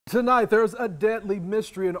Tonight, there's a deadly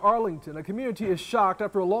mystery in Arlington. A community is shocked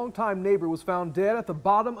after a longtime neighbor was found dead at the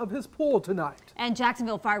bottom of his pool tonight. And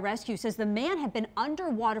Jacksonville Fire Rescue says the man had been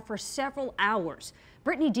underwater for several hours.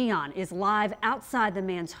 Brittany Dion is live outside the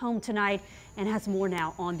man's home tonight and has more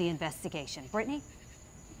now on the investigation. Brittany?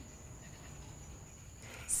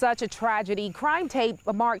 Such a tragedy. Crime tape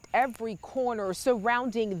marked every corner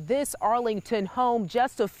surrounding this Arlington home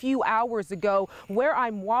just a few hours ago. Where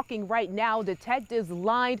I'm walking right now, detectives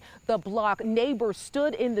lined the block. Neighbors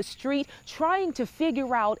stood in the street trying to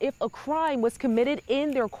figure out if a crime was committed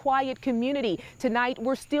in their quiet community. Tonight,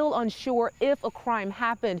 we're still unsure if a crime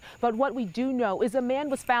happened, but what we do know is a man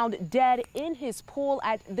was found dead in his pool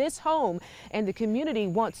at this home, and the community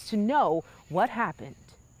wants to know what happened.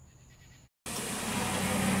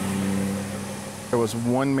 There was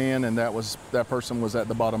one man, and that person was at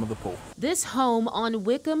the bottom of the pool. This home on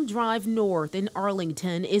Wickham Drive North in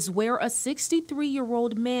Arlington is where a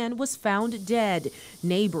 63-year-old man was found dead.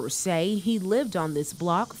 Neighbors say he lived on this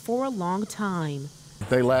block for a long time.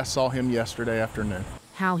 They last saw him yesterday afternoon.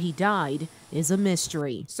 How he died is a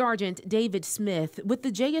mystery. Sergeant David Smith with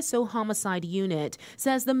the JSO Homicide Unit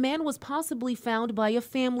says the man was possibly found by a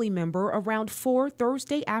family member around 4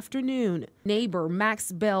 Thursday afternoon. Neighbor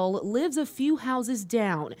Max Bell lives a few houses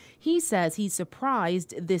down. He says he's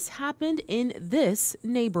surprised this happened in this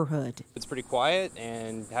neighborhood. It's pretty quiet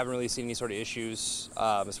and haven't really seen any sort of issues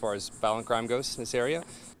as far as violent crime goes in this area.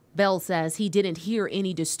 Bell says he didn't hear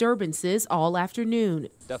any disturbances all afternoon.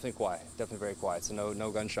 Definitely quiet, definitely very quiet, so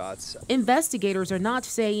no gunshots. Investigators are not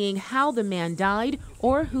saying how the man died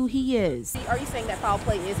or who he is. Are you saying that foul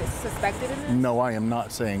play is suspected in this? No, I am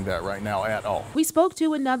not saying that right now at all. We spoke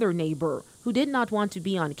to another neighbor who did not want to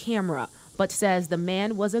be on camera, but says the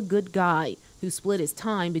man was a good guy who split his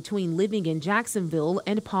time between living in Jacksonville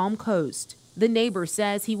and Palm Coast. The neighbor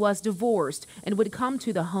says he was divorced and would come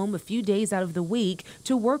to the home a few days out of the week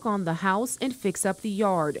to work on the house and fix up the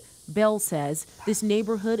yard. Bell says this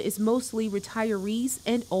neighborhood is mostly retirees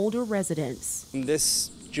and older residents. This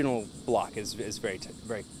general block is very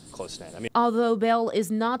close-knit. Although Bell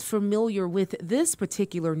is not familiar with this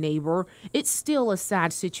particular neighbor, it's still a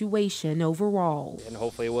sad situation overall. And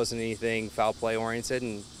hopefully it wasn't anything foul play oriented,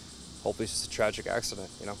 and hopefully it's just a tragic accident,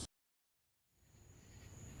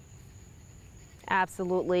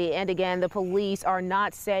 Absolutely. And again, the police are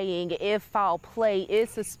not saying if foul play is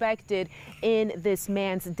suspected in this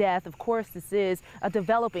man's death. Of course, this is a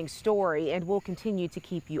developing story, and we'll continue to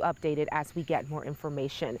keep you updated as we get more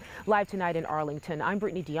information. Live tonight in Arlington, I'm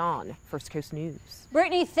Brittany Dion, First Coast News.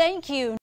 Brittany, thank you.